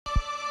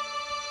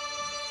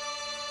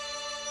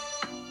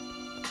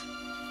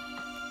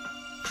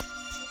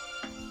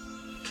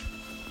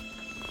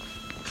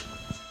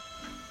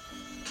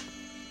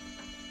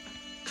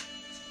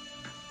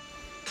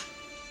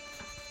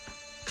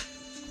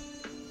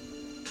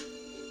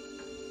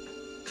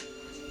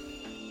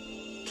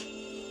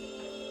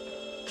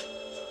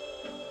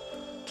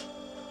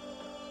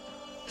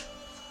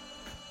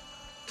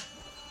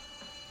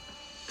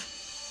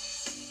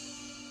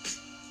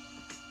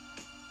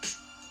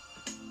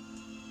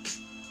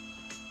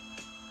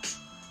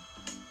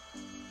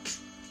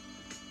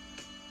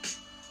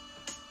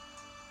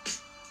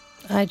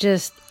I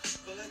just...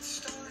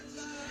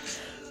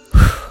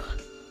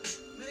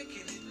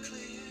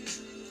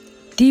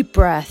 Deep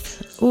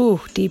breath. Ooh,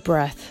 deep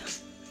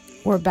breath.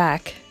 We're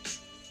back.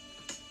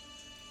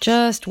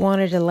 Just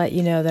wanted to let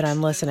you know that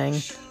I'm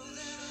listening.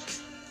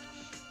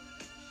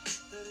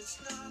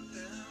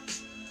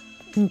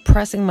 I'm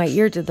pressing my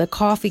ear to the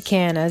coffee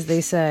can, as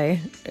they say.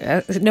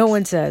 No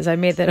one says. I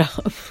made that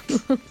up.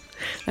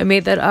 I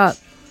made that up.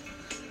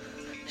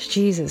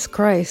 Jesus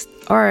Christ.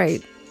 All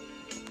right.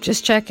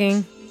 Just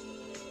checking.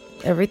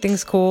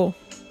 Everything's cool.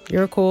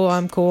 You're cool.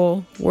 I'm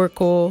cool. We're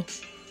cool.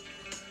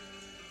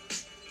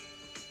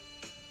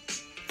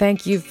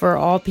 Thank you for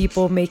all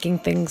people making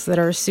things that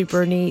are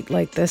super neat,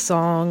 like this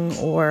song,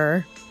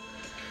 or,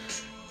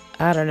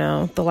 I don't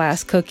know, the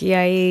last cookie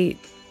I ate,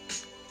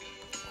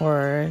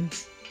 or,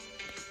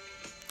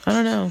 I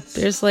don't know,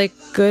 there's like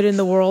good in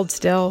the world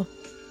still.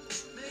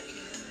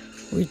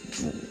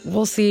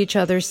 We'll see each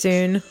other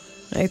soon,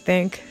 I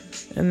think,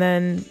 and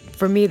then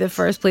for me, the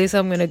first place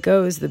I'm gonna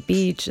go is the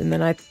beach, and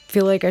then I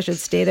feel like I should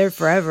stay there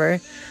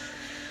forever,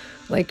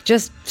 like,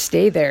 just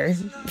stay there,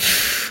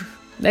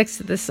 next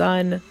to the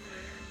sun.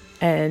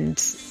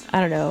 And, I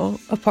don't know,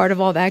 a part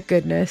of all that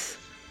goodness.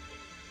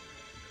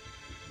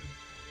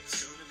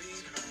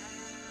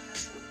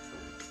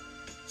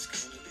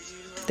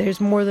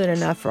 There's more than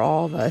enough for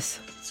all of us.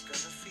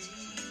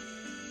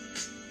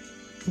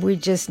 We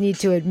just need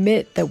to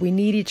admit that we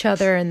need each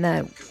other and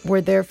that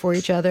we're there for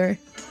each other.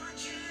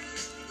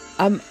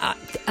 I'm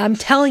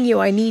telling you,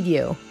 I need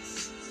you.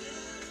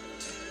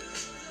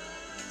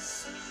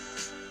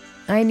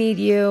 I need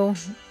you.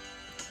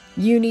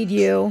 You need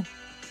you.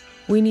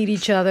 We need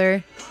each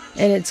other,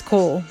 and it's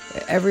cool.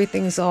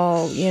 Everything's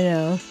all, you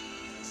know.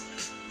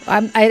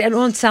 I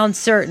don't sound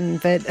certain,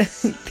 but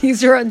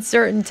these are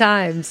uncertain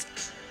times.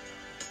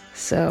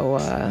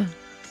 So,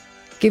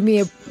 give me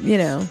a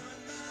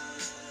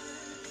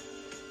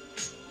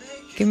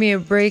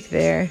break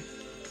there.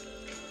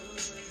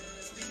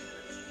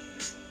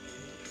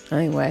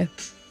 Anyway.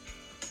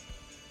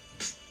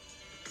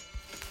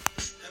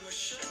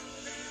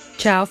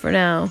 Ciao for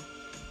now.